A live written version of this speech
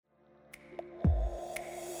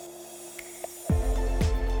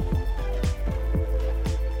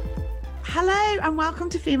Hello and welcome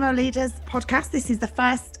to Female Leaders Podcast. This is the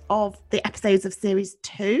first of the episodes of Series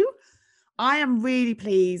 2. I am really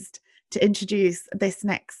pleased to introduce this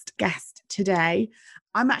next guest today.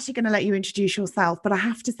 I'm actually going to let you introduce yourself, but I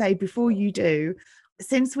have to say before you do,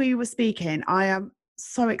 since we were speaking, I am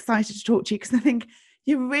so excited to talk to you because I think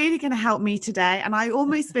you're really going to help me today. And I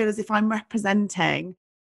almost feel as if I'm representing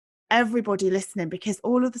everybody listening because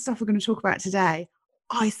all of the stuff we're going to talk about today,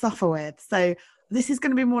 I suffer with. So this is going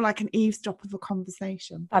to be more like an eavesdrop of a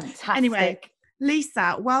conversation. Fantastic. Anyway,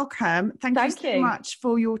 Lisa, welcome. Thank you so much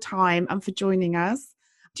for your time and for joining us.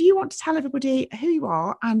 Do you want to tell everybody who you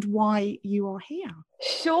are and why you are here?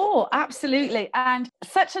 Sure, absolutely. And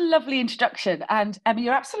such a lovely introduction. And Emma,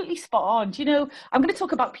 you're absolutely spot on. Do you know, I'm going to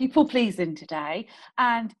talk about people pleasing today.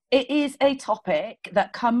 And it is a topic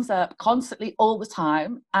that comes up constantly all the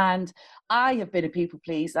time. And I have been a people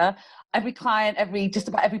pleaser. Every client, just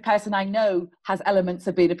about every person I know has elements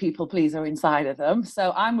of being a people pleaser inside of them.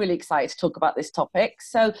 So I'm really excited to talk about this topic.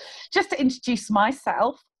 So just to introduce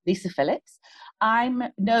myself, Lisa Phillips. I'm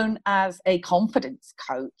known as a confidence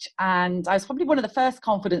coach, and I was probably one of the first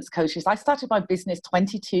confidence coaches. I started my business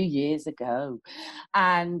 22 years ago,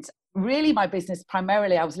 and really my business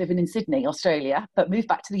primarily, I was living in Sydney, Australia, but moved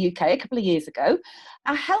back to the UK a couple of years ago.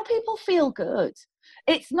 I help people feel good.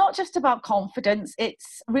 It's not just about confidence.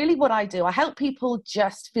 It's really what I do. I help people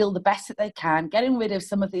just feel the best that they can, getting rid of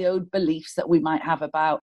some of the old beliefs that we might have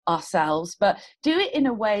about ourselves, but do it in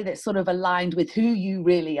a way that's sort of aligned with who you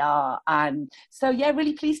really are. And so, yeah,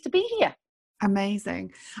 really pleased to be here.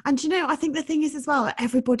 Amazing. And you know, I think the thing is as well,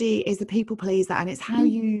 everybody is a people pleaser and it's how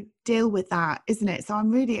you deal with that, isn't it? So I'm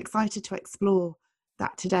really excited to explore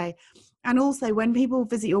that today. And also when people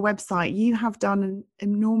visit your website, you have done an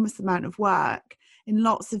enormous amount of work in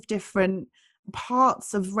lots of different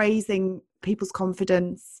parts of raising people's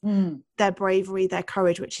confidence, their bravery, their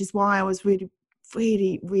courage, which is why I was really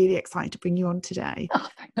excited to bring you on today.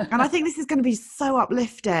 And I think this is going to be so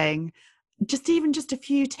uplifting. Just a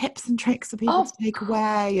few tips and tricks for people to take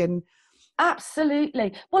away. And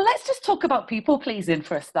absolutely. Well, let's just talk about people pleasing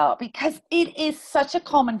for a start, because it is such a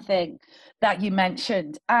common thing that you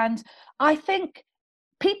mentioned. And I think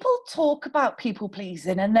people talk about people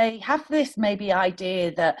pleasing and they have this maybe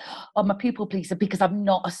idea that I'm a people pleaser because I'm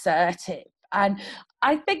not assertive. And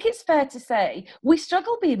I think it's fair to say we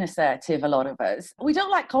struggle being assertive, a lot of us. We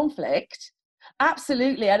don't like conflict.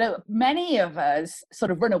 Absolutely. I know many of us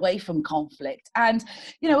sort of run away from conflict. And,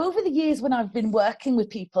 you know, over the years when I've been working with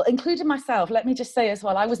people, including myself, let me just say as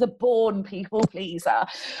well, I was a born people pleaser.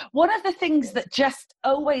 One of the things that just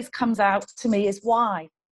always comes out to me is why.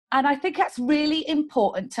 And I think that's really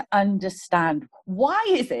important to understand. Why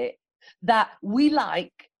is it that we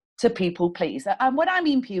like to people please? And when I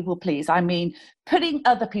mean people please, I mean putting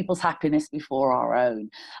other people's happiness before our own.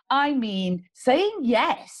 I mean saying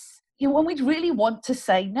yes, you know, when we really want to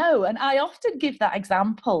say no. And I often give that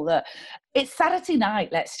example that it's Saturday night,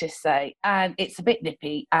 let's just say, and it's a bit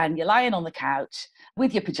nippy and you're lying on the couch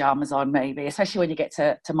with your pajamas on maybe, especially when you get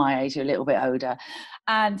to my age, you're a little bit older,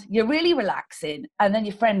 and you're really relaxing, and then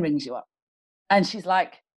your friend rings you up and she's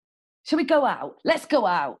like, shall we go out? Let's go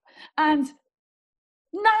out. And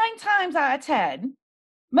 9 times out of 10,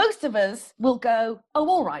 most of us will go, oh,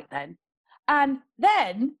 all right then. And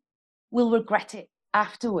then we'll regret it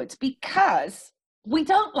afterwards because we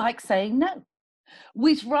don't like saying no.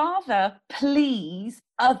 We'd rather please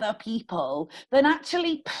other people than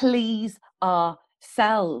actually please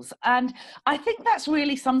ourselves. And I think that's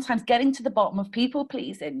really sometimes getting to the bottom of people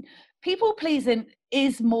pleasing. People pleasing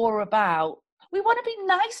is more about, we want to be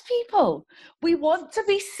nice people. We want to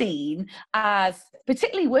be seen as,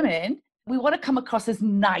 particularly women, we want to come across as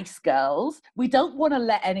nice girls. We don't want to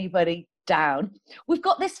let anybody down. We've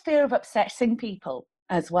got this fear of upsetting people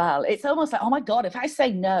as well. It's almost like, oh my God, if I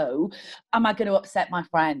say no, am I going to upset my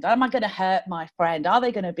friend? Am I going to hurt my friend? Are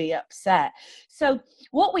they going to be upset? So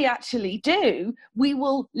what we actually do, we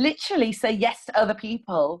will literally say yes to other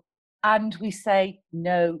people and we say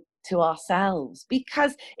no to ourselves,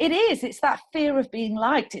 because it's that fear of being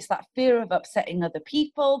liked. It's that fear of upsetting other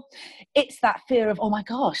people. It's that fear of, oh my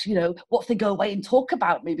gosh, you know, what if they go away and talk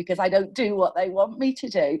about me because I don't do what they want me to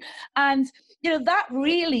do? And, you know, that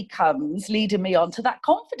really comes leading me on to that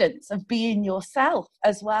confidence of being yourself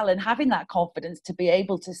as well, and having that confidence to be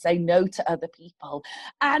able to say no to other people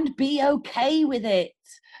and be okay with it.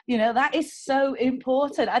 You know, that is so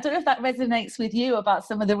important. I don't know if that resonates with you about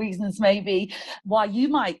some of the reasons maybe why you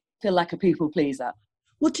might feel like a people pleaser.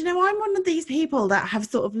 Well, do you know, I'm one of these people that have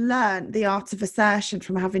sort of learned the art of assertion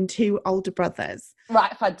from having two older brothers.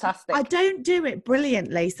 Right, fantastic. I don't do it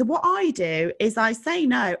brilliantly. So what I do is I say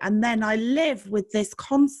no, and then I live with this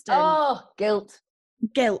constant Guilt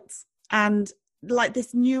guilt and like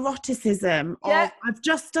this neuroticism of I've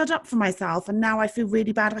just stood up for myself and now I feel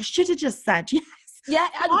really bad. I should have just said yes. Yeah,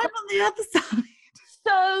 I'm on the other side.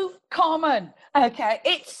 So common. Okay,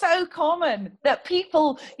 it's so common that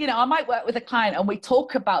people, I might work with a client and we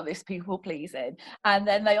talk about this people pleasing, and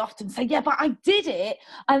then they often say, yeah, but I did it,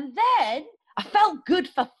 and then I felt good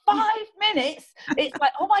for 5 minutes. It's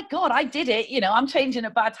like, oh my God, I did it. I'm changing a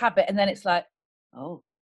bad habit. And then it's like, oh,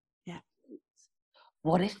 yeah.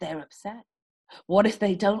 What if they're upset? What if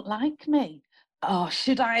they don't like me? Oh,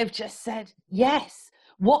 should I have just said yes?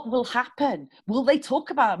 What will happen? Will they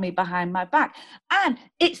talk about me behind my back? And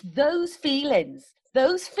it's those feelings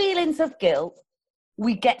of guilt.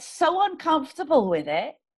 We get so uncomfortable with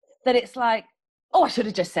it that it's like, oh, I should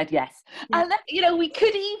have just said yes. Yeah. And then, we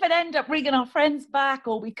could even end up bringing our friends back,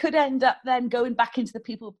 or we could end up then going back into the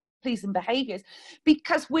people pleasing behaviors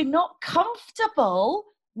because we're not comfortable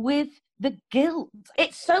with the guilt.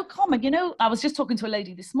 It's so common. I was just talking to a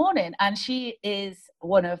lady this morning, and she is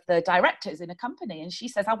one of the directors in a company, and she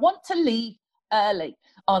says, I want to leave early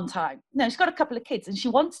on time. She's got a couple of kids and she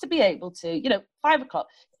wants to be able to, 5 o'clock,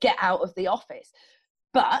 get out of the office.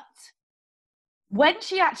 But when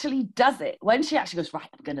she actually does it, when she actually goes, right,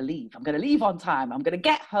 I'm going to leave on time, I'm going to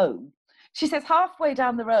get home, she says halfway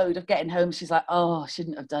down the road of getting home, she's like, oh, I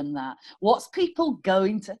shouldn't have done that. What's people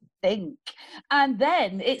going to think? And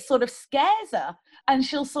then it sort of scares her, and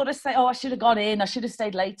she'll sort of say, oh, I should have gone in, I should have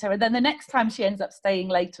stayed later. And then the next time she ends up staying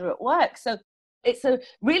later at work. So it's a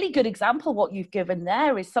really good example. What you've given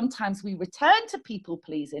there is sometimes we return to people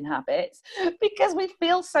pleasing habits because we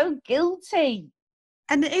feel so guilty.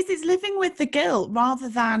 And it's living with the guilt rather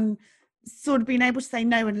than sort of being able to say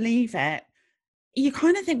no and leave it. You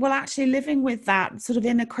kind of think, well, actually living with that sort of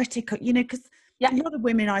inner critic, because a lot of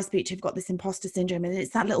women I speak to have got this imposter syndrome, and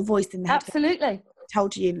it's that little voice in the head. Absolutely.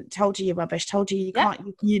 Told you you're rubbish, told you you can't,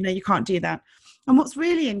 you can't do that. And what's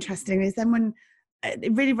really interesting is then when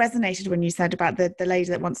it really resonated when you said about the lady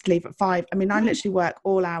that wants to leave at 5. I mean, I literally work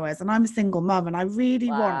all hours and I'm a single mum, and I really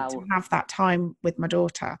want to have that time with my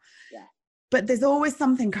daughter. Yeah. But there's always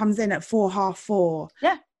something comes in at 4, half 4.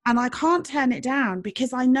 Yeah. And I can't turn it down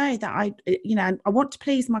because I know that I want to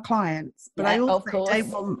please my clients, but I also don't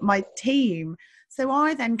want my team. So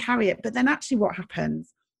I then carry it. But then actually what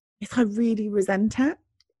happens is I really resent it.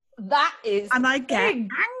 That is. And I get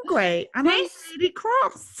angry and I'm really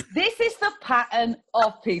cross. This is the pattern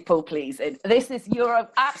of people pleasing. You're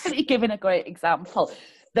absolutely giving a great example.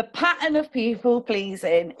 The pattern of people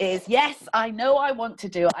pleasing is, yes, I know I want to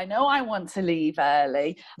do it. I know I want to leave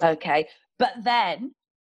early. Okay. But then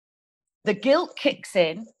the guilt kicks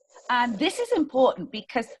in, and this is important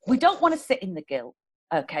because we don't want to sit in the guilt.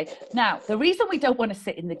 Okay. Now, the reason we don't want to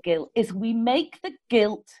sit in the guilt is we make the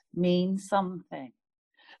guilt mean something.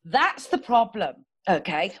 That's the problem.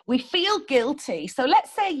 Okay. We feel guilty. So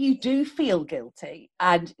let's say you do feel guilty,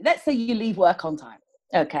 and let's say you leave work on time.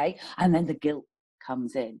 Okay. And then the guilt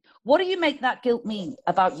comes in. What do you make that guilt mean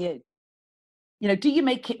about you? Do you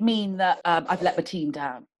make it mean that I've let my team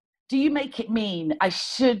down? Do you make it mean I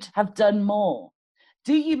should have done more?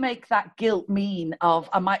 Do you make that guilt mean of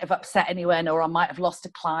I might have upset anyone, or I might have lost a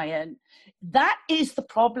client? That is the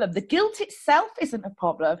problem. The guilt itself isn't a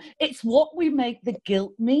problem. It's what we make the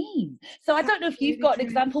guilt mean. So I don't know if you've got an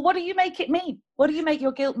example. What do you make it mean? What do you make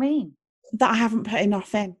your guilt mean? That I haven't put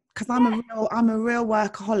enough in, because I'm a real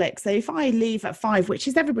workaholic. So if I leave at 5, which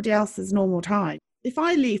is everybody else's normal time, if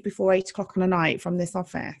I leave before 8 o'clock on a night from this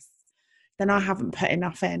office, then I haven't put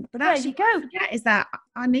enough in. But actually, what I forget is that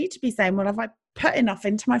I need to be saying, well, have I put enough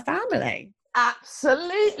into my family?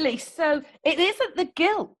 Absolutely. So it isn't the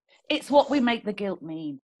guilt. It's what we make the guilt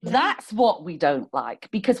mean. That's what we don't like,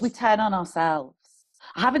 because we turn on ourselves.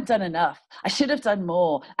 I haven't done enough. I should have done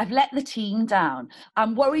more. I've let the team down.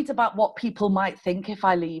 I'm worried about what people might think if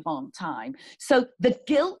I leave on time. So the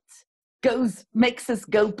guilt makes us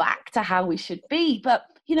go back to how we should be. But,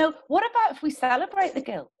 what about if we celebrate the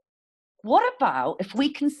guilt? What about if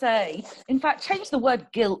we can say, in fact, change the word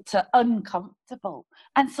guilt to uncomfortable,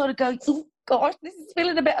 and sort of go, oh gosh, this is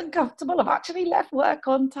feeling a bit uncomfortable. I've actually left work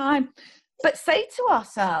on time. But say to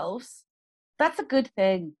ourselves, that's a good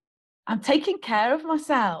thing. I'm taking care of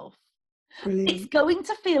myself. Brilliant. It's going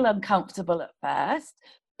to feel uncomfortable at first,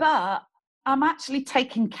 but I'm actually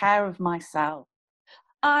taking care of myself.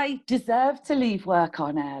 I deserve to leave work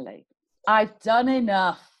on early. I've done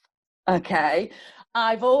enough. Okay.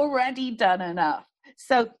 I've already done enough.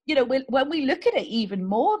 So, when we look at it even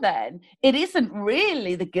more, then it isn't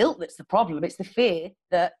really the guilt that's the problem. It's the fear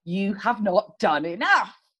that you have not done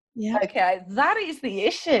enough. Yeah. Okay, that is the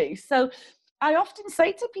issue. So I often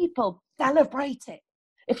say to people, celebrate it.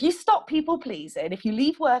 If you stop people pleasing, if you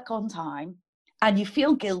leave work on time and you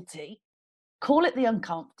feel guilty, call it the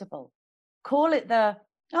uncomfortable. Call it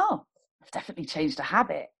oh, I've definitely changed a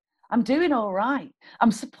habit. I'm doing all right.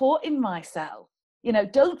 I'm supporting myself.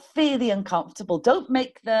 Don't fear the uncomfortable. Don't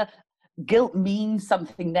make the guilt mean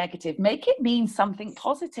something negative. Make it mean something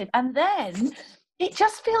positive. And then it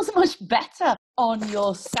just feels much better on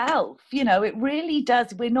yourself. It really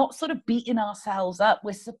does. We're not sort of beating ourselves up.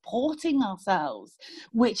 We're supporting ourselves,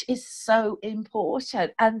 which is so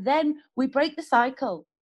important. And then we break the cycle.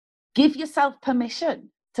 Give yourself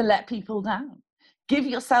permission to let people down. Give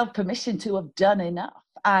yourself permission to have done enough.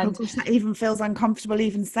 And of course, that even feels uncomfortable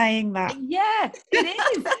even saying that. Yeah,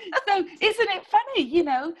 it is. So isn't it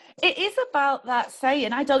funny? It is about that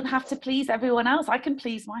saying, I don't have to please everyone else. I can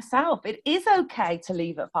please myself. It is okay to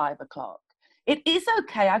leave at 5:00. It is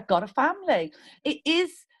okay. I've got a family. It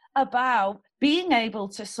is about being able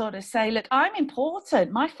to sort of say, look, I'm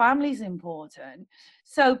important. My family's important.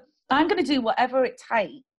 So I'm going to do whatever it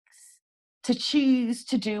takes to choose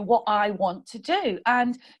to do what I want to do.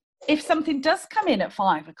 And if something does come in at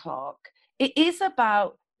 5:00, it is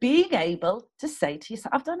about being able to say to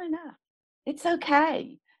yourself, I've done enough. It's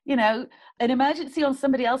okay. An emergency on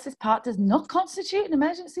somebody else's part does not constitute an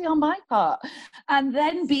emergency on my part. And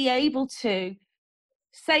then be able to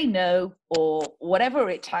say no or whatever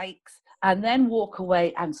it takes, and then walk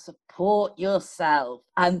away and support yourself.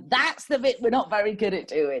 And that's the bit we're not very good at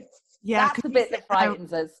doing. Yeah, that's the bit that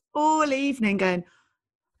frightens us. All evening going,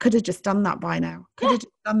 could have just done that by now. Could have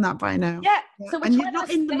just done that by now. Yeah. So and you're not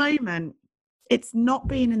in the moment. It's not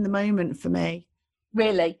being in the moment for me.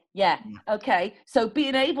 Really? Yeah. Okay. So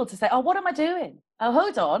being able to say, oh, what am I doing? Oh,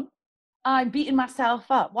 hold on. I'm beating myself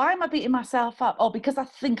up. Why am I beating myself up? Oh, because I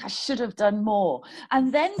think I should have done more.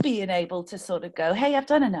 And then being able to sort of go, hey, I've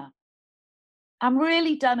done enough. I'm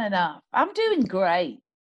really done enough. I'm doing great.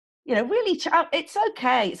 Really, it's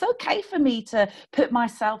okay. It's okay for me to put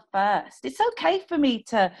myself first. It's okay for me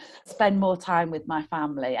to spend more time with my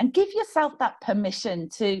family, and give yourself that permission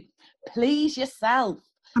to please yourself.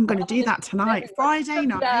 I'm going to do that tonight, Friday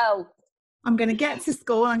night. I'm going to get to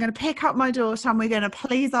school. I'm going to pick up my daughter, and we're going to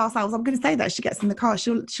please ourselves. I'm going to say that she gets in the car.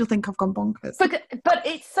 She'll think I've gone bonkers. But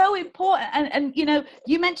it's so important. And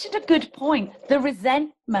you mentioned a good point, the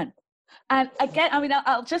resentment. And again,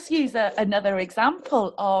 I'll just use another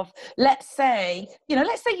example of, let's say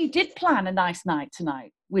you did plan a nice night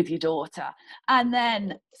tonight with your daughter, and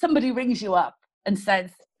then somebody rings you up and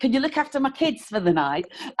says, can you look after my kids for the night?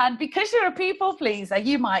 And because you're a people pleaser,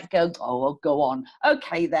 you might go, oh, well, go on.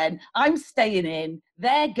 Okay, then I'm staying in,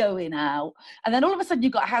 they're going out. And then all of a sudden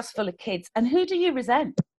you've got a house full of kids. And who do you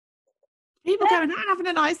resent? People going out and having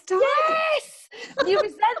a nice time. Yes! You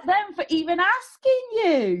resent them for even asking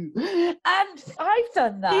you. And I've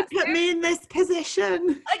done that. You put me in this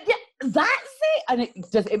position. Yeah, that's it. And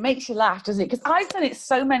it makes you laugh, doesn't it? Because I've done it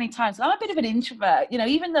so many times. I'm a bit of an introvert,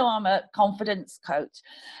 even though I'm a confidence coach.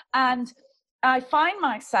 And I find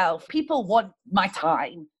myself, people want my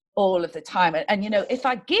time all of the time. And if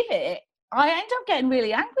I give it, I end up getting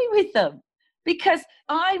really angry with them, because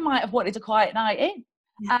I might have wanted a quiet night in.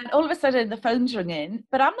 Yeah. And all of a sudden the phone's ringing,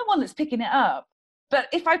 but I'm the one that's picking it up. But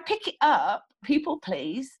if I pick it up, people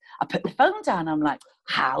please, I put the phone down. I'm like,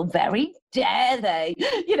 how very dare they?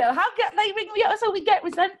 How get they ring me up? So we get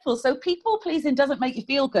resentful. So people pleasing doesn't make you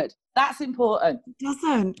feel good. That's important. It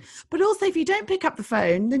doesn't. But also, if you don't pick up the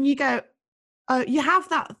phone, then you go, you have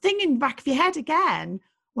that thing in the back of your head again.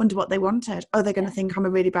 Wonder what they wanted. Oh, they're going to think I'm a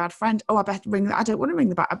really bad friend. Oh, I better ring that. I don't want to ring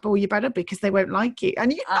the back. Oh, you better, because they won't like you.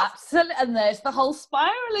 And absolutely. And there's the whole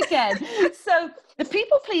spiral again. So the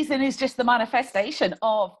people pleasing is just the manifestation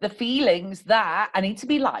of the feelings that I need to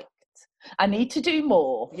be liked. I need to do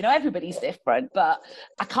more. Everybody's different, but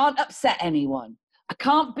I can't upset anyone. I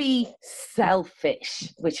can't be selfish,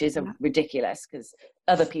 which is ridiculous, because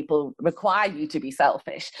other people require you to be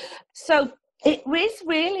selfish. So it is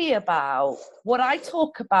really about what I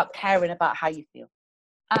talk about, caring about how you feel.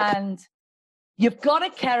 And you've got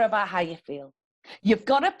to care about how you feel. You've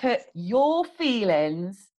got to put your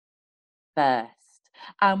feelings first.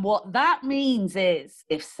 And what that means is,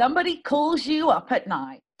 if somebody calls you up at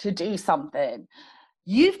night to do something,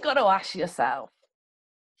 you've got to ask yourself,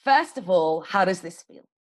 first of all, how does this feel?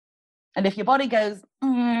 And if your body goes,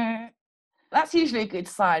 that's usually a good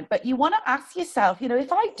sign. But you want to ask yourself,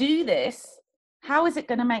 if I do this, how is it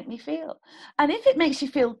going to make me feel? And if it makes you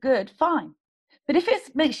feel good, fine. But if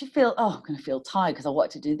it makes you feel, oh, I'm going to feel tired because I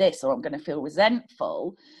want to do this, or I'm going to feel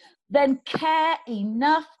resentful, then care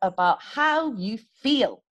enough about how you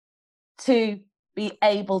feel to be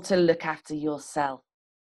able to look after yourself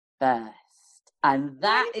first. And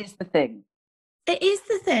that is the thing. It is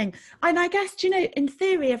the thing. And I guess, in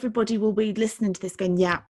theory, everybody will be listening to this going,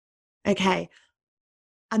 yeah, okay.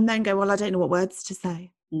 And then go, well, I don't know what words to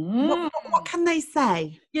say. What can they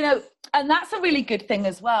say? And that's a really good thing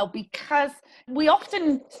as well, because we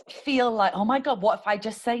often feel like, oh my God, what if I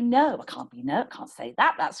just say no? I can't be no, I can't say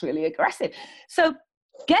that. That's really aggressive. So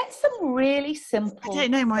get some really simple. I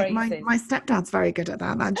don't know. My stepdad's very good at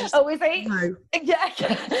that. Oh, is he? No. Yeah.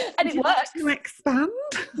 And it works. To expand?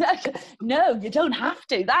 No, you don't have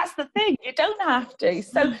to. That's the thing. You don't have to.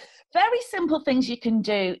 So very simple things you can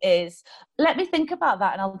do is, let me think about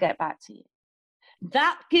that and I'll get back to you.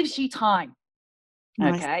 That gives you time.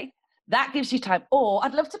 Nice. Okay. That gives you time. Or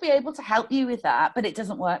I'd love to be able to help you with that, but it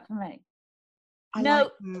doesn't work for me.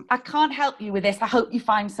 I can't help you with this. I hope you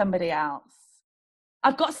find somebody else.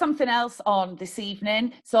 I've got something else on this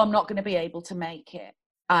evening, so I'm not going to be able to make it.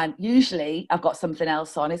 And usually I've got something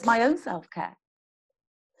else on. It's my own self-care.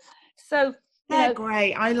 So they're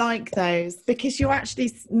great. I like those, because you're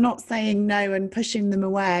actually not saying no and pushing them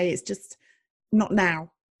away. It's just not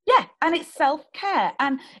now. Yeah, and it's self-care.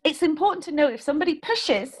 And it's important to know if somebody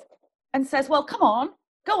pushes and says, well, come on,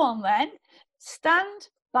 go on then, stand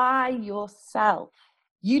by yourself.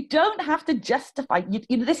 You don't have to justify.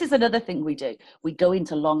 This is another thing we do. We go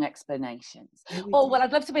into long explanations. Oh, well,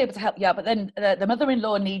 I'd love to be able to help you out, but then the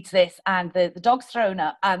mother-in-law needs this, and the dog's thrown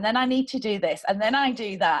up, and then I need to do this, and then I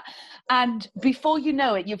do that. And before you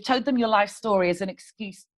know it, you've told them your life story as an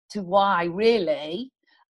excuse to why, really,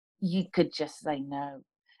 you could just say no.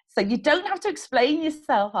 So you don't have to explain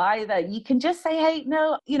yourself either. You can just say, hey,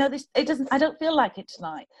 no, I don't feel like it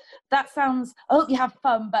tonight. That sounds, I hope you have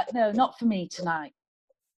fun, but no, not for me tonight.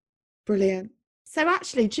 Brilliant. So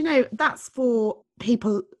actually, that's for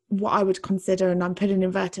people, what I would consider, and I'm putting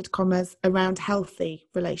inverted commas around, healthy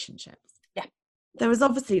relationships. Yeah. There was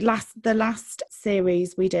obviously the last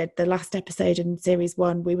series we did, the last episode in series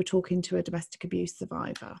 1, we were talking to a domestic abuse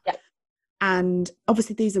survivor. Yeah. And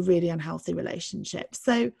obviously these are really unhealthy relationships.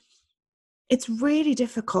 So it's really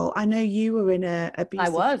difficult. I know you were in a abusive. I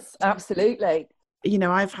was, absolutely.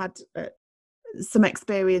 I've had some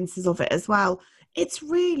experiences of it as well. It's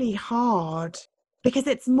really hard, because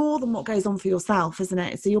it's more than what goes on for yourself, isn't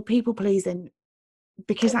it? So you're people pleasing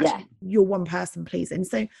because actually you're one person pleasing.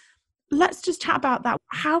 So let's just chat about that.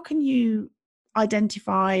 How can you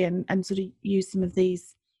identify and sort of use some of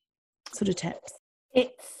these sort of tips?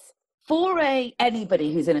 It's for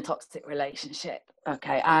anybody who's in a toxic relationship.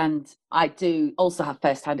 Okay. And I do also have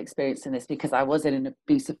first-hand experience in this, because I was in an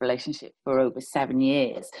abusive relationship for over 7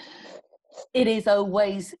 years. It is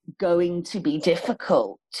always going to be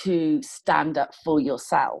difficult to stand up for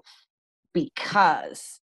yourself,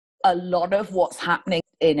 because a lot of what's happening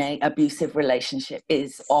in an abusive relationship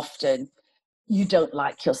is often you don't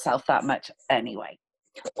like yourself that much anyway.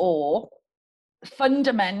 Or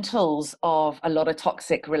fundamentals of a lot of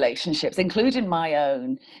toxic relationships, including my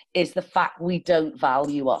own, is the fact we don't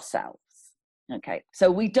value ourselves. Okay. So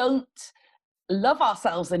we don't love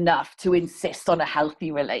ourselves enough to insist on a healthy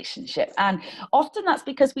relationship. And often that's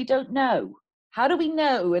because we don't know. How do we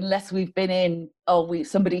know unless we've been in,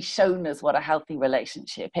 somebody's shown us what a healthy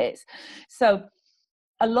relationship is? So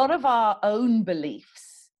a lot of our own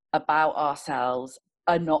beliefs about ourselves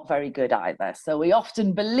are not very good either. So we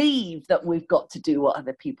often believe that we've got to do what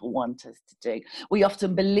other people want us to do. We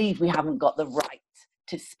often believe we haven't got the right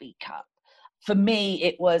to speak up. For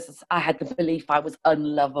me, I had the belief I was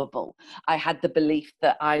unlovable. I had the belief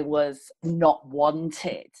that I was not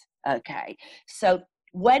wanted. Okay. So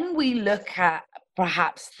when we look at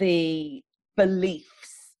perhaps the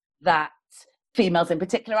beliefs that females in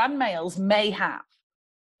particular, and males, may have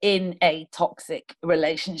in a toxic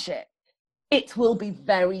relationship, it will be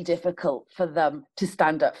very difficult for them to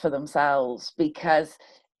stand up for themselves, because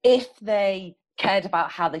if they cared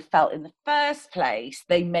about how they felt in the first place,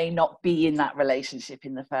 they may not be in that relationship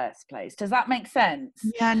in the first place. Does that make sense?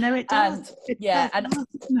 Yeah, no, it does.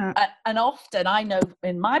 And often, I know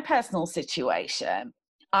in my personal situation,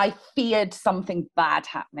 I feared something bad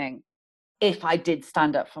happening if I did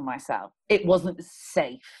stand up for myself. It wasn't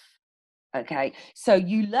safe. Okay, so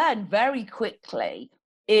you learn very quickly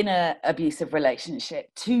in an abusive relationship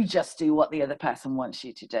to just do what the other person wants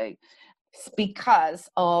you to do, because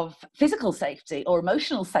of physical safety or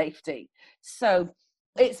emotional safety. So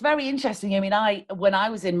it's very interesting. I mean, when I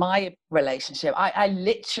was in my relationship, I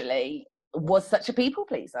literally was such a people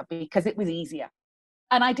pleaser because it was easier.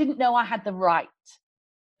 and I didn't know I had the right.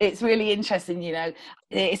 It's really interesting, you know,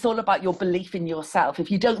 it's all about your belief in yourself. If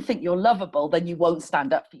you don't think you're lovable, then you won't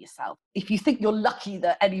stand up for yourself. If you think you're lucky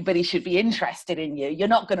that anybody should be interested in you, you're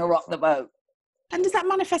not going to rock the boat. And does that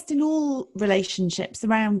manifest in all relationships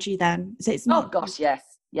around you then? So it's not... Oh gosh, yes.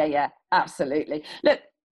 Yeah, absolutely. Look,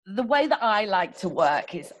 the way that I like to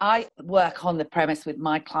work is I work on the premise with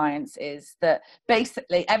my clients is that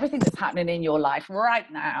basically everything that's happening in your life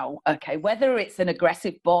right now, okay, whether it's an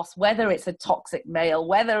aggressive boss, whether it's a toxic male,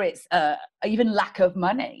 whether it's even lack of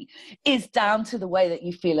money, is down to the way that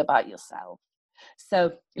you feel about yourself.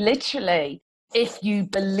 So literally, if you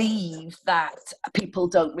believe that people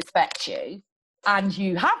don't respect you, and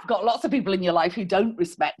you have got lots of people in your life who don't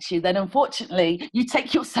respect you, then unfortunately you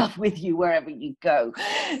take yourself with you wherever you go.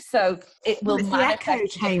 So it will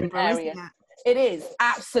manifest in different areas. It is,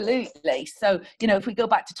 absolutely. So, you know, if we go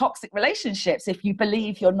back to toxic relationships, if you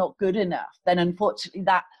believe you're not good enough, then unfortunately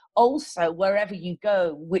that also, wherever you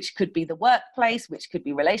go, which could be the workplace, which could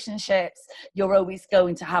be relationships, you're always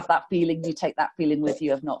going to have that feeling, you take that feeling with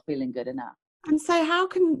you of not feeling good enough. And so how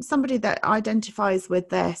can somebody that identifies with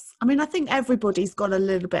this, I mean, I think everybody's got a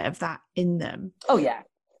little bit of that in them. Oh, yeah.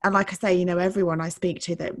 And like I say, you know, everyone I speak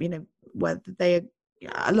to that, you know, whether they,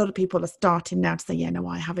 a lot of people are starting now to say, yeah, no,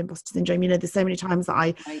 I have imposter syndrome. You know, there's so many times that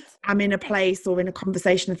I am in a place or in a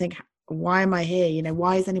conversation and think, why am I here? You know,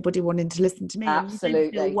 why is anybody wanting to listen to me? Absolutely.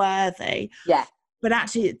 And you don't feel worthy. Yeah. But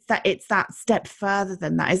actually it's that step further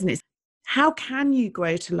than that, isn't it? How can you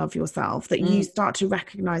grow to love yourself that you start to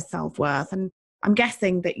recognize self-worth? And I'm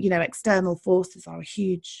guessing that, you know, external forces are a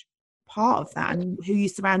huge part of that, and who you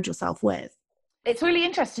surround yourself with. It's really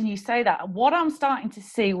interesting you say that. What I'm starting to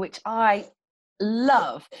see, which I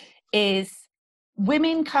love, is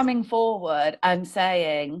women coming forward and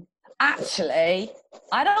saying, actually,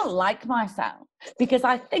 I don't like myself, because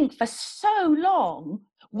I think for so long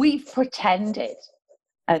we've pretended.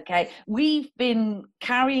 Okay, we've been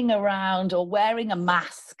carrying around or wearing a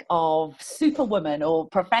mask of superwoman or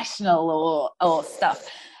professional or stuff.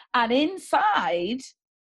 And inside,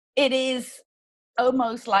 it is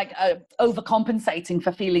almost like overcompensating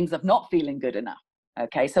for feelings of not feeling good enough.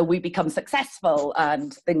 Okay, so we become successful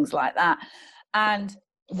and things like that. And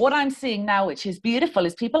what I'm seeing now, which is beautiful,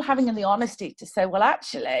 is people having the honesty to say, well,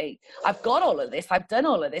 actually, I've got all of this, I've done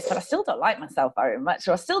all of this, but I still don't like myself very much,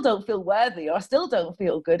 or I still don't feel worthy, or I still don't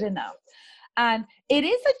feel good enough. And it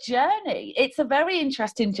is a journey. It's a very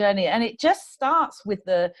interesting journey. And it just starts with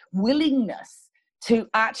the willingness to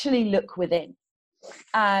actually look within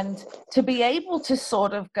and to be able to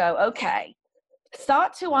sort of go, okay,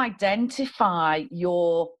 start to identify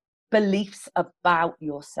your beliefs about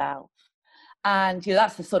yourself. And you know,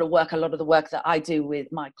 that's the sort of work, a lot of the work that I do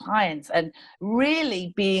with my clients, and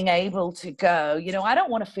really being able to go, you know, I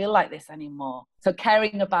don't want to feel like this anymore. So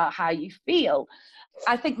caring about how you feel.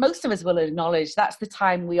 I think most of us will acknowledge that's the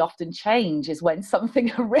time we often change, is when something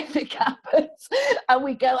horrific happens and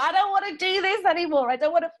we go, I don't want to do this anymore. I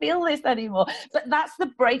don't want to feel this anymore. But that's the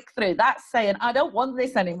breakthrough. That's saying, I don't want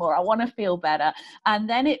this anymore. I want to feel better. And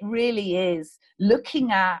then it really is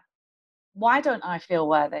looking at, why don't I feel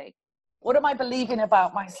worthy? What am I believing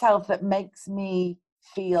about myself that makes me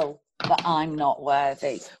feel that I'm not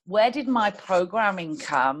worthy? Where did my programming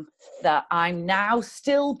come that I'm now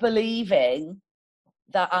still believing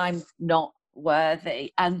that I'm not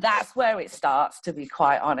worthy? And that's where it starts, to be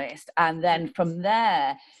quite honest. And then from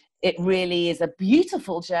there, it really is a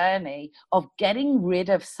beautiful journey of getting rid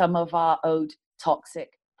of some of our old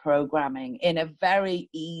toxic programming in a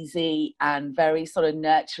very easy and very sort of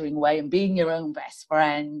nurturing way, and being your own best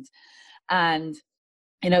friend. And,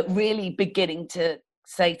 you know, really beginning to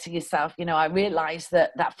say to yourself, you know, I realize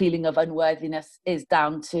that that feeling of unworthiness is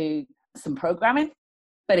down to some programming,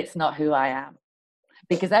 but it's not who I am.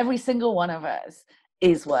 Because every single one of us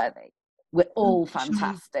is worthy. We're all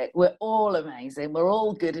fantastic. We're all amazing. We're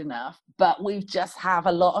all good enough, but we just have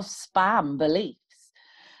a lot of spam beliefs.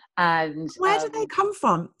 And where do they come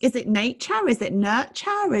from? Is it nature? Is it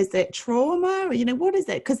nurture? Is it trauma? You know, what is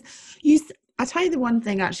it? Because I tell you the one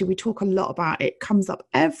thing, actually, we talk a lot about, it comes up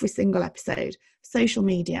every single episode, social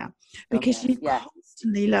media, because you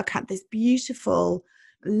constantly look at this beautiful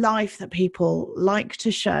life that people like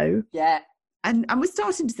to show. Yeah. And we're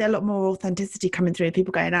starting to see a lot more authenticity coming through.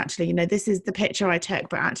 People going, actually, you know, this is the picture I took,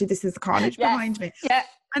 but actually this is the carnage behind me. Yeah.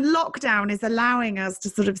 And lockdown is allowing us to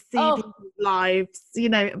sort of see people's lives, you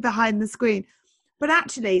know, behind the screen. But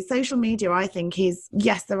actually, social media, I think, is,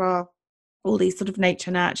 yes, there are all these sort of nature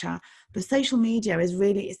nurture, but social media is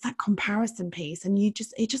really, it's that comparison piece, and it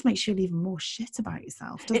just makes you feel even more shit about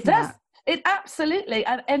yourself, doesn't it? It absolutely,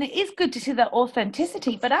 and it is good to see that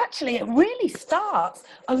authenticity, but actually it really starts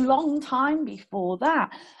a long time before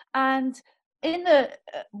that. And in the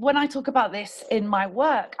when I talk about this in my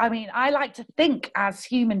work, I mean, I like to think as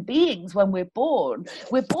human beings, when we're born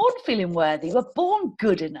feeling worthy, we're born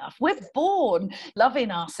good enough, we're born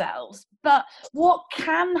loving ourselves. But what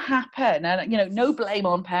can happen, and no blame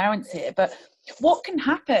on parents here, but what can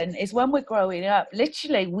happen is when we're growing up,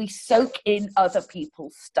 literally we soak in other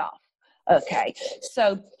people's stuff. Okay,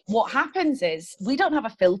 so what happens is we don't have a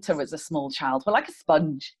filter as a small child. We're like a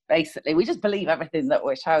sponge, basically. We just believe everything that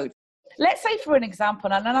we're told. Let's say, for an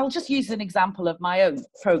example, and I'll just use an example of my own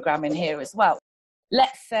programming here as well.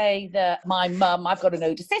 Let's say that my mum, I've got an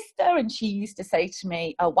older sister, and she used to say to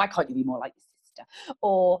me, oh, why can't you be more like your sister?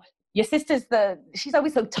 Or your sister's she's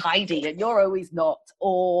always so tidy and you're always not.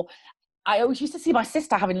 Or I always used to see my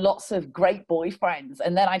sister having lots of great boyfriends.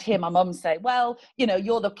 And then I'd hear my mum say, well,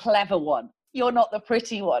 you're the clever one. You're not the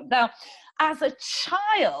pretty one. Now, as a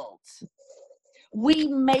child, we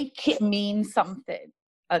make it mean something.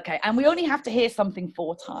 Okay. And we only have to hear something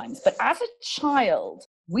 4 times. But as a child,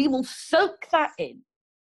 we will soak that in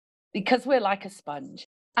because we're like a sponge.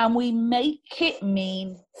 And we make it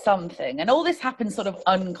mean something. And all this happens sort of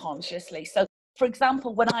unconsciously. So, for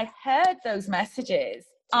example, when I heard those messages,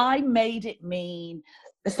 I made it mean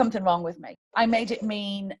there's something wrong with me. I made it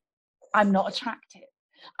mean I'm not attractive.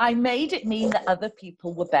 I made it mean that other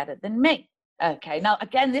people were better than me. Okay, now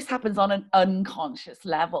again, this happens on an unconscious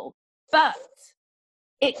level, but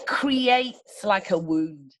it creates like a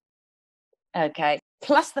wound. Okay,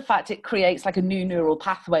 plus the fact it creates like a new neural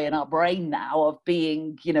pathway in our brain now of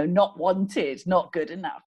being, not wanted, not good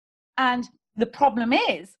enough. And the problem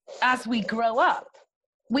is, as we grow up,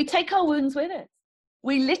 we take our wounds with us.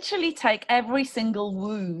 We literally take every single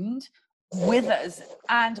wound with us,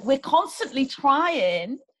 and we're constantly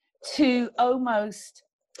trying to almost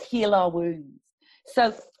heal our wounds.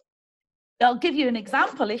 So I'll give you an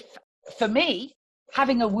example. If, for me,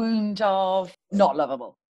 having a wound of not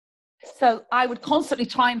lovable. So I would constantly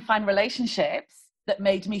try and find relationships that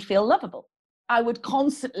made me feel lovable. I would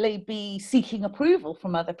constantly be seeking approval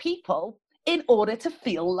from other people in order to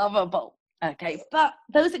feel lovable. Okay, but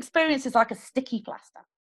those experiences are like a sticky plaster.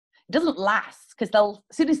 It doesn't last because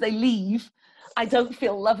as soon as they leave, I don't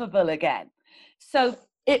feel lovable again. So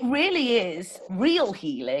it really is, real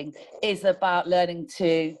healing is about learning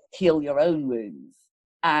to heal your own wounds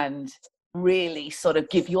and really sort of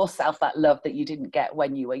give yourself that love that you didn't get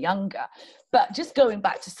when you were younger. But just going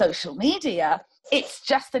back to social media, it's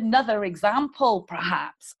just another example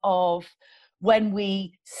perhaps of when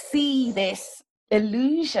we see this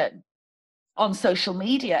illusion on social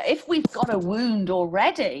media. If we've got a wound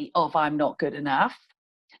already of I'm not good enough,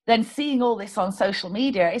 then seeing all this on social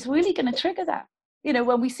media is really going to trigger that.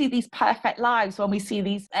 When we see these perfect lives, when we see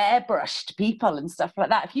these airbrushed people and stuff like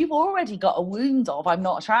that, if you've already got a wound of I'm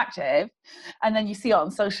not attractive, and then you see it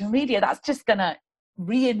on social media, that's just going to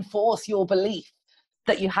reinforce your belief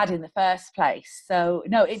that you had in the first place. So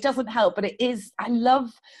no, it doesn't help, but it is, I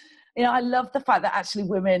love the fact that actually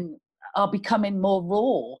women are becoming more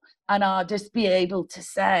raw and are just be able to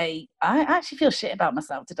say, I actually feel shit about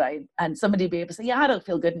myself today. And somebody be able to say, yeah, I don't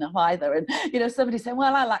feel good enough either. And, somebody saying,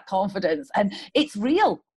 well, I lack confidence. And it's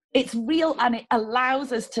real. It's real. And it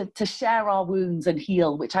allows us to share our wounds and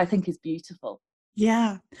heal, which I think is beautiful.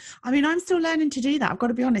 Yeah. I mean, I'm still learning to do that. I've got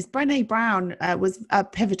to be honest. Brené Brown was a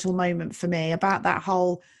pivotal moment for me about that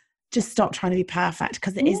whole just stop trying to be perfect,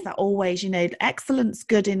 because it is that always, excellence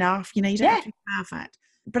good enough. You don't have to be perfect.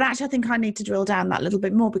 But actually, I think I need to drill down that a little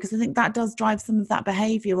bit more, because I think that does drive some of that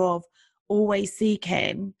behavior of always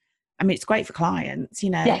seeking. I mean, it's great for clients,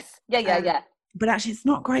 Yes. Yeah. But actually, it's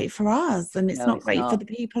not great for us, and it's not great for the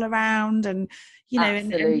people around. And,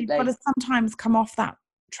 and you've got to sometimes come off that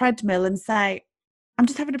treadmill and say, I'm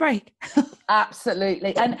just having a break.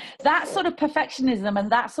 Absolutely. And that sort of perfectionism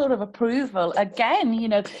and that sort of approval, again,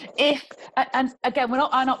 and again,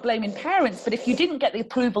 I'm not blaming parents, but if you didn't get the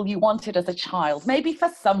approval you wanted as a child, maybe for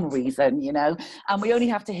some reason, and we only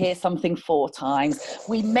have to hear something 4 times,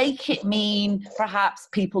 we make it mean perhaps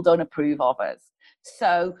people don't approve of us.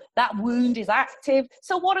 So that wound is active.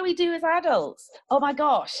 So what do we do as adults? Oh my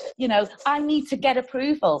gosh, I need to get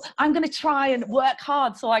approval. I'm going to try and work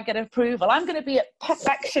hard so I get approval. I'm going to be a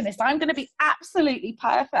perfectionist. I'm going to be absolutely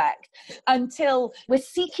perfect until we're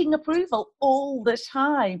seeking approval all the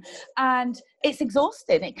time. And it's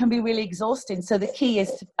exhausting. It can be really exhausting. So the key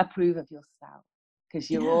is to approve of yourself,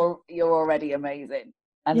 because you're already amazing.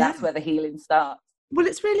 And that's where the healing starts. Well,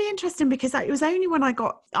 it's really interesting, because it was only when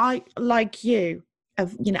I like you,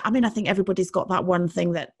 of, you know, I mean, I think everybody's got that one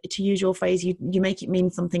thing that, to use your phrase, you make it mean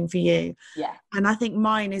something for you. Yeah. And I think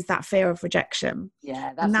mine is that fear of rejection.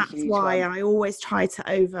 Yeah, and that's why I always try to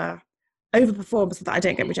overperform so that I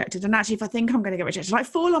don't get rejected. And actually, if I think I'm going to get rejected, I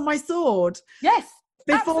fall on my sword. Yes.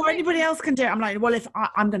 Before absolutely. Anybody else can do it, I'm like, well, if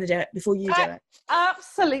I'm going to do it before you do it.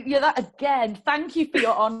 Absolutely. Yeah, that again, thank you for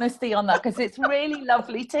your honesty on that, because it's really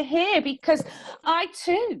lovely to hear, because I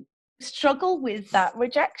too struggle with that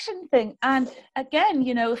rejection thing. And again,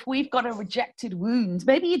 you know, if we've got a rejected wound,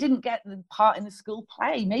 maybe you didn't get the part in the school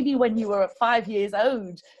play, maybe when you were 5 years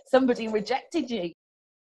old, somebody rejected you.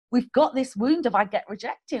 We've got this wound of I get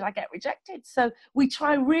rejected. So we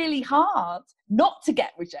try really hard not to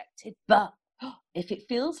get rejected, but if it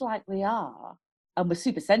feels like we are, and we're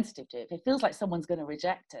super sensitive to it, if it feels like someone's going to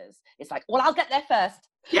reject us, it's like, well, I'll get there first.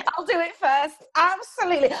 Yeah. I'll do it first.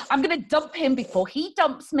 Absolutely. I'm going to dump him before he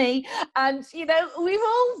dumps me. And, you know, we've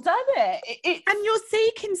all done it.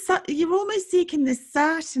 And you're almost seeking this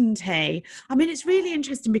certainty. I mean, it's really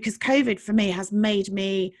interesting because COVID for me has made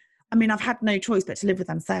me, I mean, I've had no choice but to live with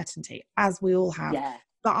uncertainty, as we all have. Yeah.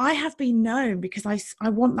 But I have been known, because I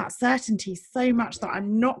want that certainty so much that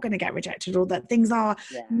I'm not going to get rejected, or that things are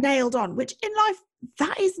nailed on, which in life,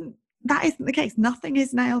 that isn't the case. Nothing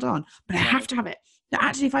is nailed on, but I have to have it. Now,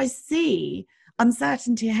 actually, if I see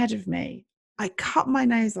uncertainty ahead of me, I cut my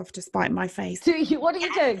nose off to spite my face. What do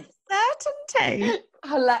you do? Certainty.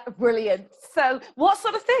 Brilliant. So what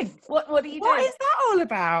sort of thing? What do you do? What is that all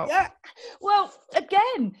about? Yeah. Well,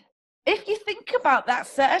 again, if you think about that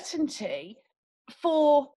certainty,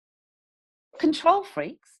 for control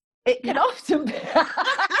freaks, it can often be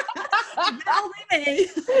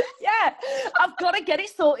yeah, I've got to get it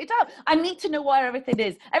sorted out. I need to know where everything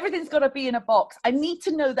is. Everything's got to be in a box. I need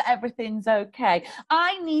to know that everything's okay.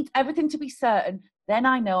 I need everything to be certain. Then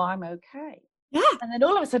I know I'm okay. Yeah. And then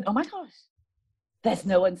all of a sudden, oh my gosh, there's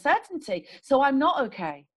no uncertainty. So I'm not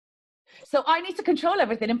okay. So I need to control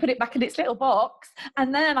everything and put it back in its little box.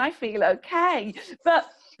 And then I feel okay. But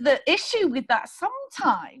the issue with that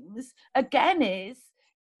sometimes, again, is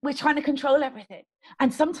we're trying to control everything.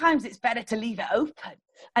 And sometimes it's better to leave it open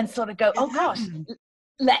and sort of go, oh gosh,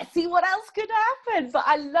 let's see what else could happen. But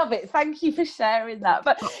I love it. Thank you for sharing that.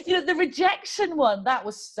 But, you know, the rejection one, that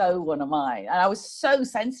was so one of mine. And I was so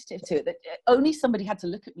sensitive to it that only somebody had to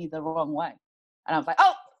look at me the wrong way. And I was like,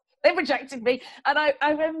 oh, they rejected me. And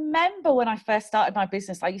I remember when I first started my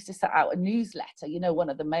business, I used to set out a newsletter, you know, one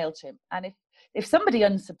of the MailChimp. And if somebody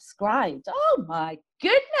unsubscribed, oh my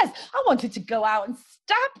goodness, I wanted to go out and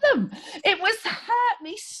stab them. It was hurt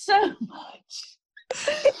me so much.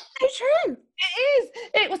 It's so true. It is.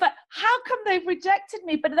 It was like, how come they've rejected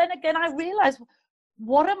me? But then again, I realized,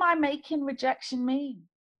 what am I making rejection mean?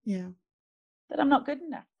 Yeah. That I'm not good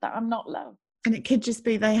enough, that I'm not loved. And it could just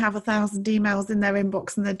be they have 1,000 emails in their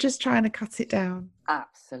inbox and they're just trying to cut it down.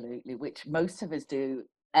 Absolutely, which most of us do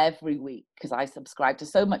every week, because I subscribe to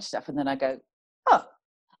so much stuff and then I go, oh,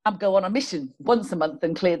 I'm go on a mission once a month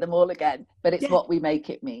and clear them all again. But it's what we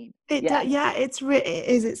make it mean.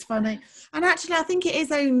 It's funny. And actually, I think it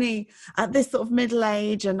is only at this sort of middle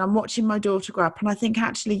age, and I'm watching my daughter grow up, and I think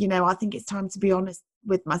actually, you know, I think it's time to be honest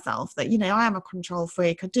with myself that, you know, I am a control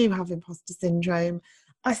freak. I do have imposter syndrome.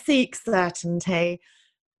 I seek certainty.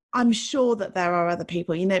 I'm sure that there are other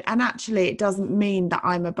people, you know, and actually it doesn't mean that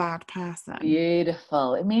I'm a bad person.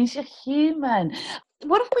 Beautiful. It means you're human.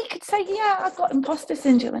 What if we could say, yeah, I've got imposter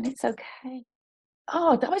syndrome and it's okay?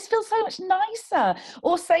 Oh, that always feels so much nicer.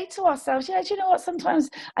 Or say to ourselves, yeah, do you know what? Sometimes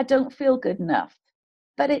I don't feel good enough,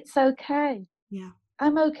 but it's okay. Yeah.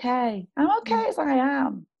 I'm okay. I'm okay as I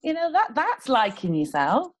am. You know, that's liking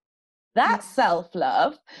yourself. That's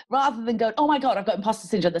self-love, rather than going, oh my God, I've got imposter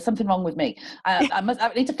syndrome. There's something wrong with me.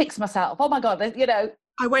 I need to fix myself. Oh my God, you know.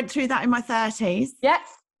 I went through that in my 30s.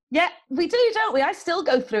 Yeah, we do, don't we? I still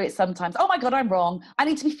go through it sometimes. Oh my God, I'm wrong. I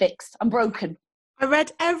need to be fixed. I'm broken. I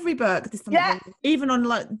read every book this summer, even on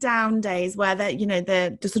like down days where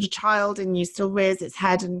the sort of child in you still rears its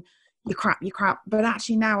head and you crap. But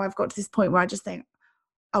actually now I've got to this point where I just think,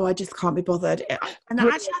 oh, I just can't be bothered. And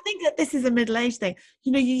actually, I think that this is a middle-aged thing.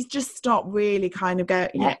 You know, you just stop really kind of go,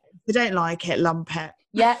 if you don't like it, lump it.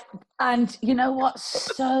 Yeah, and you know what?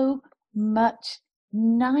 So much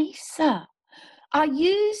nicer. I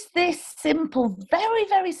use this simple, very,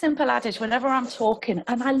 very simple adage whenever I'm talking,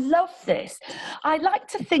 and I love this. I like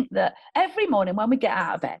to think that every morning when we get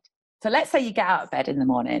out of bed, so let's say you get out of bed in the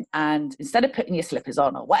morning, and instead of putting your slippers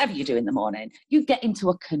on or whatever you do in the morning, you get into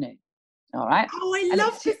a canoe. All right. Oh, I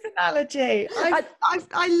love this analogy.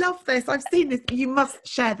 I love this. I've seen this. You must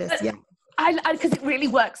share this. Yeah. because it really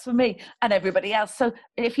works for me and everybody else. So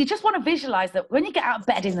if you just want to visualize that when you get out of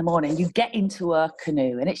bed in the morning, you get into a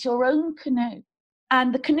canoe and it's your own canoe.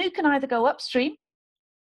 And the canoe can either go upstream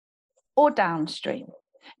or downstream.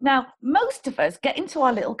 Now, most of us get into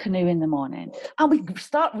our little canoe in the morning and we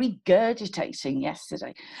start regurgitating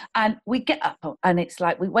yesterday. And we get up and it's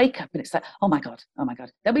like, we wake up and it's like, oh my God.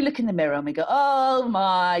 Then we look in the mirror and we go, oh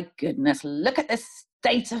my goodness, look at this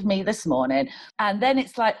state of me this morning. And then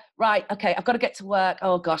it's like, right, okay, I've got to get to work.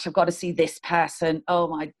 Oh gosh, I've got to see this person. Oh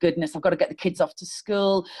my goodness, I've got to get the kids off to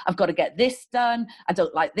school. I've got to get this done. I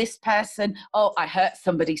don't like this person. Oh, I hurt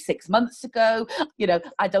somebody 6 months ago.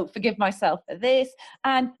 I don't forgive myself for this.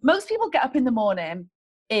 And most people get up in the morning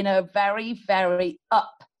in a very, very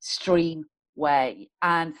upstream way.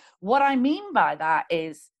 And what I mean by that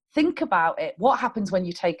is, think about it. What happens when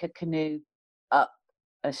you take a canoe up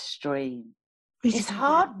a stream? It's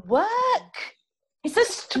hard work. It's a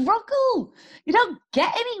struggle. You don't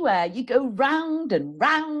get anywhere. You go round and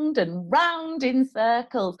round and round in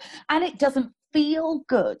circles, and it doesn't feel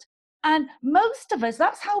good. And most of us,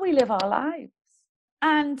 that's how we live our lives.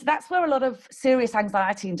 And that's where a lot of serious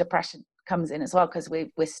anxiety and depression comes in as well, because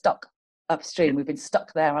we're stuck upstream. We've been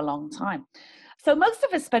stuck there a long time. So most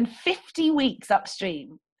of us spend 50 weeks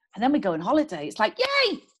upstream, and then we go on holiday. It's like,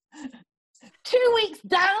 yay! 2 weeks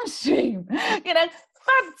downstream,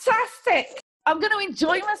 fantastic. I'm going to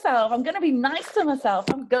enjoy myself. I'm going to be nice to myself.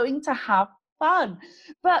 I'm going to have fun.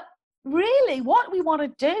 But really, what we want to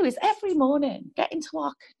do is every morning get into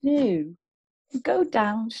our canoe and go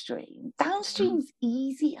downstream. Downstream's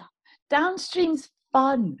easier. Downstream's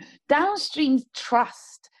fun. Downstream's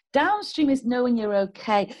trust. Downstream is knowing you're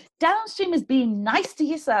okay. Downstream is being nice to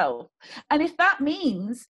yourself. And if that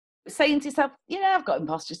means saying to yourself, I've got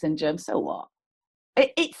imposter syndrome, so what?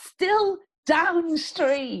 It's still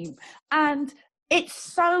downstream. And it's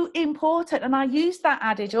so important. And I use that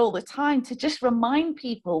adage all the time to just remind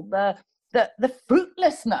people the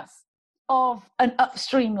fruitlessness of an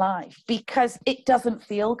upstream life, because it doesn't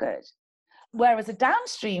feel good. Whereas a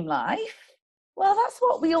downstream life, well, that's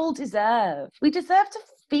what we all deserve. We deserve to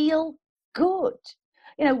feel good.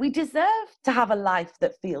 We deserve to have a life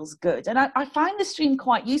that feels good. And I find the stream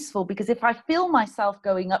quite useful, because if I feel myself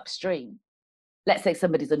going upstream, let's say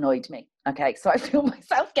somebody's annoyed me, okay, so I feel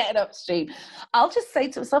myself getting upstream, I'll just say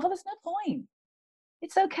to myself, there's no point.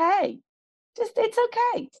 It's okay. It's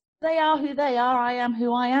okay. They are who they are. I am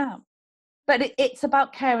who I am. But it's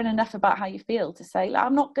about caring enough about how you feel to say,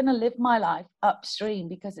 I'm not going to live my life upstream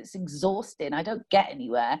because it's exhausting. I don't get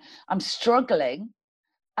anywhere. I'm struggling.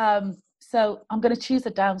 So I'm going to choose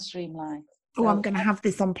a downstream life. Oh, I'm going to have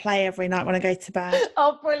this on play every night when I go to bed.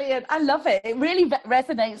 Oh, brilliant. I love it. It really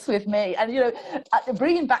resonates with me. And,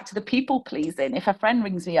 bringing back to the people pleasing, if a friend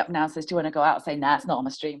rings me up now and says, do you want to go out? I say, nah, it's not on my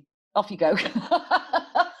stream. Off you go.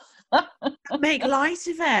 Make light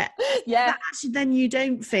of it. Yeah. That actually, then you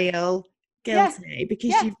don't feel guilty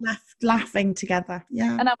because you've left laughing together.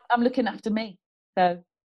 Yeah. And I'm looking after me. So.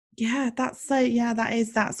 Yeah,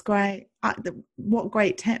 that's great. What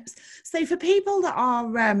great tips. So for people that are,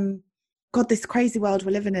 God, this crazy world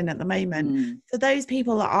we're living in at the moment, for those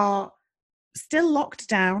people that are still locked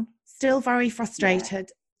down, still very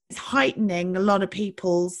frustrated, it's heightening a lot of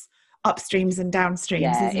people's upstreams and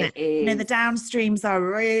downstreams, isn't it? Is. The downstreams are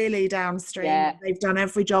really downstream. Yeah. They've done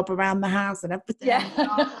every job around the house and everything. Yeah.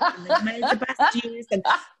 And they've made the best use, and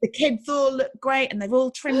the kids all look great, and they've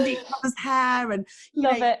all trimmed each other's hair, and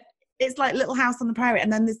Love it. It's like Little House on the Prairie.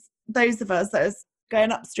 And then there's those of us that are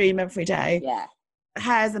going upstream every day. Yeah.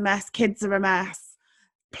 Hair's a mess, kids are a mess,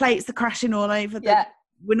 plates are crashing all over.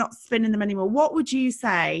 We're not spinning them anymore. What would you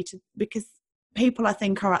say because people, I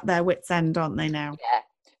think, are at their wits' end, aren't they now? Yeah.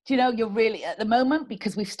 Do you know, you're really, at the moment,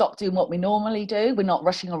 because we've stopped doing what we normally do, we're not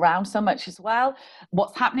rushing around so much as well.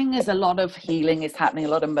 What's happening is a lot of healing is happening. A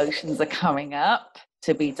lot of emotions are coming up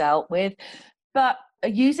to be dealt with. But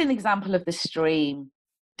using the example of the stream,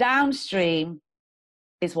 downstream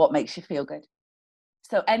is what makes you feel good.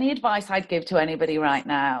 So any advice I'd give to anybody right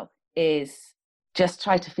now is just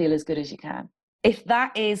try to feel as good as you can. If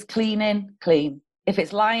that is cleaning, clean. If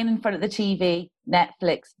it's lying in front of the TV,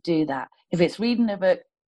 Netflix, do that. If it's reading a book,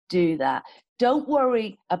 do that. Don't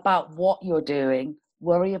worry about what you're doing.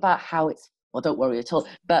 Worry about how it's, well, don't worry at all,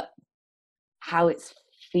 but how it's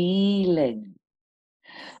feeling.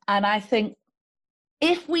 And I think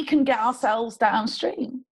if we can get ourselves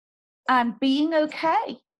downstream and being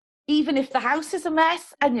okay, even if the house is a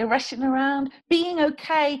mess and you're rushing around, being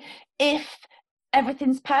okay if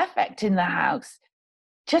everything's perfect in the house,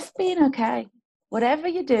 just being okay. Whatever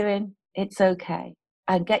you're doing, it's okay.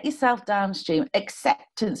 and get yourself downstream.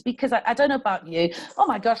 Acceptance, because I don't know about you. Oh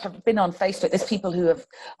my gosh, I've been on Facebook. There's people who have,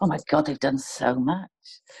 oh my God, they've done so much.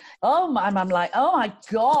 Oh my, I'm like, oh my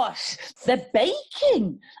gosh, they're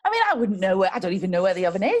baking. I mean, I wouldn't know where, I don't even know where the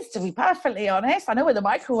oven is, to be perfectly honest. I know where the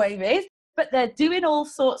microwave is, but they're doing all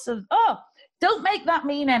sorts of, don't make that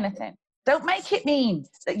mean anything. Don't make it mean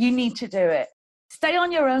that you need to do it. Stay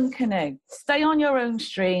on your own canoe, stay on your own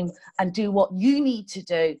stream and do what you need to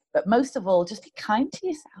do. But most of all, just be kind to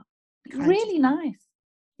yourself. Be really nice.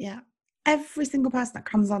 Yeah. Every single person that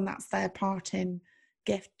comes on, that's their parting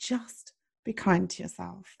gift. Just be kind to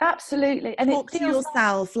yourself. Absolutely. And talk to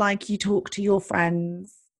yourself like you talk to your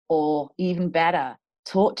friends. Or even better,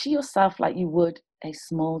 talk to yourself like you would a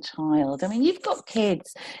small child. I mean, you've got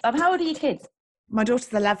kids. How old are your kids? My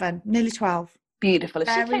daughter's 11, nearly 12. Beautiful.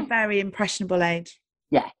 Very impressionable age.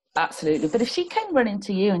 Yeah, absolutely. But if she came running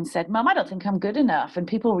to you and said, Mum, I don't think I'm good enough and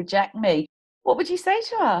people reject me, what would you say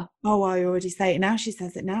to her? Oh, I already say it now. She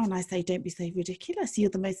says it now. And I say, don't be so ridiculous. You're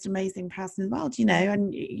the most amazing person in the world,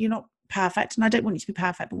 and you're not perfect. And I don't want you to be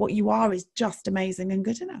perfect, but what you are is just amazing and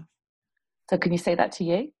good enough. So can you say that to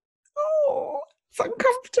you? Oh, it's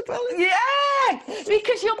uncomfortable. Yeah,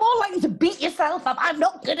 because you're more likely to beat yourself up. I'm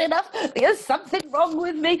not good enough. There's something wrong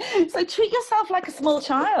with me. So treat yourself like a small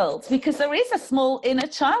child, because there is a small inner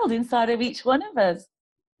child inside of each one of us.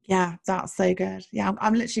 Yeah, that's so good. Yeah,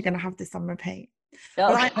 I'm literally going to have this on repeat.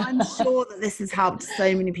 Okay. But I'm sure that this has helped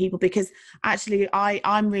so many people, because actually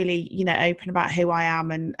I'm really, open about who I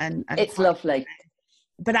am and it's lovely.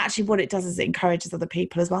 But actually what it does is it encourages other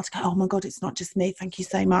people as well to go, oh my God, it's not just me. Thank you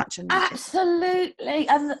so much. And absolutely.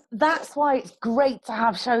 And that's why it's great to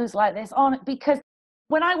have shows like this on, because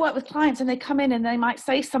when I work with clients and they come in and they might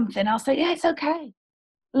say something, I'll say, yeah, it's okay.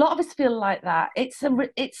 A lot of us feel like that. It's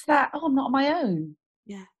that, I'm not on my own.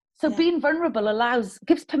 Yeah. So being vulnerable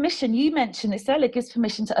gives permission. You mentioned this earlier, gives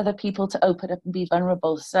permission to other people to open up and be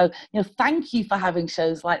vulnerable. So, thank you for having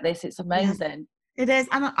shows like this. It's amazing. Yeah, it is.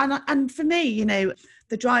 And for me,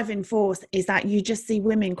 the driving force is that you just see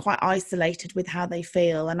women quite isolated with how they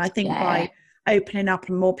feel. And I think by opening up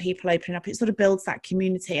and more people opening up, it sort of builds that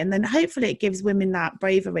community. And then hopefully it gives women that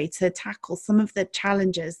bravery to tackle some of the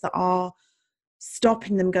challenges that are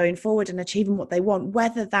stopping them going forward and achieving what they want,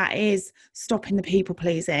 whether that is stopping the people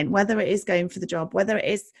pleasing, whether it is going for the job, whether it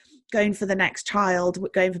is going for the next child,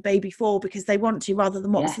 going for baby 4 because they want to, rather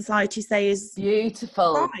than what society say is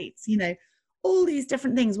beautiful, right. All these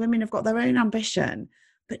different things. Women have got their own ambition,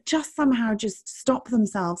 but just somehow just stop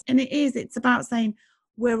themselves. And it's about saying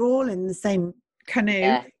we're all in the same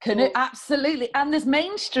canoe. Absolutely. And there's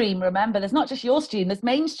mainstream, remember, there's not just your stream, there's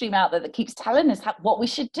mainstream out there that keeps telling us what we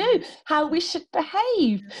should do, how we should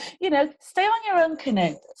behave. Stay on your own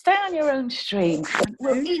canoe, stay on your own stream.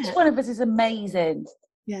 Each one of us is amazing.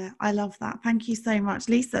 Yeah, I love that. Thank you so much,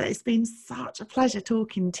 Lisa. It's been such a pleasure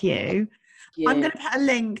talking to you. I'm going to put a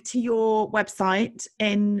link to your website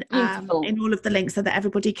in all of the links so that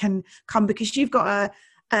everybody can come, because you've got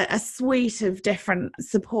a suite of different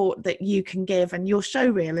support that you can give, and your show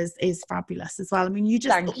reel is fabulous as well. I mean, you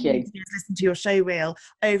just need to listen to your show reel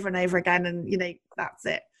over and over again, and that's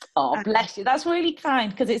it. Oh, bless you. That's really kind,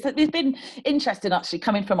 because it's been interesting actually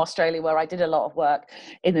coming from Australia, where I did a lot of work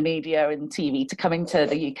in the media and TV, to coming to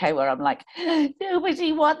the UK where I'm like,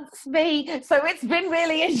 nobody wants me. So it's been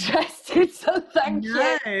really interesting. So thank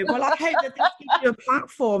you. Well, I hope that this gives you a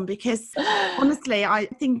platform, because honestly, I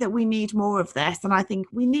think that we need more of this, and I think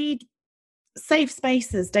we need safe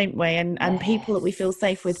spaces, don't we? And people that we feel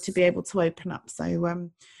safe with to be able to open up. So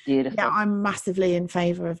beautiful. Yeah, I'm massively in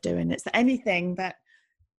favour of doing it. So anything that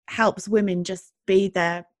helps women just be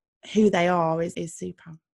who they are is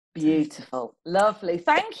super. Beautiful. Lovely.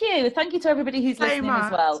 Thank you to everybody who's listening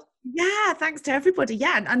as well. Yeah, thanks to everybody.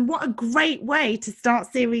 Yeah, and what a great way to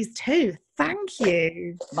start series 2. Thank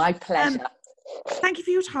you. My pleasure. Thank you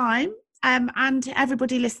for your time. And to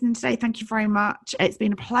everybody listening today, thank you very much. It's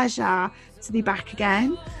been a pleasure to be back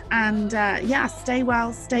again. And stay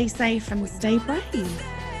well, stay safe, and stay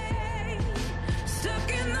brave.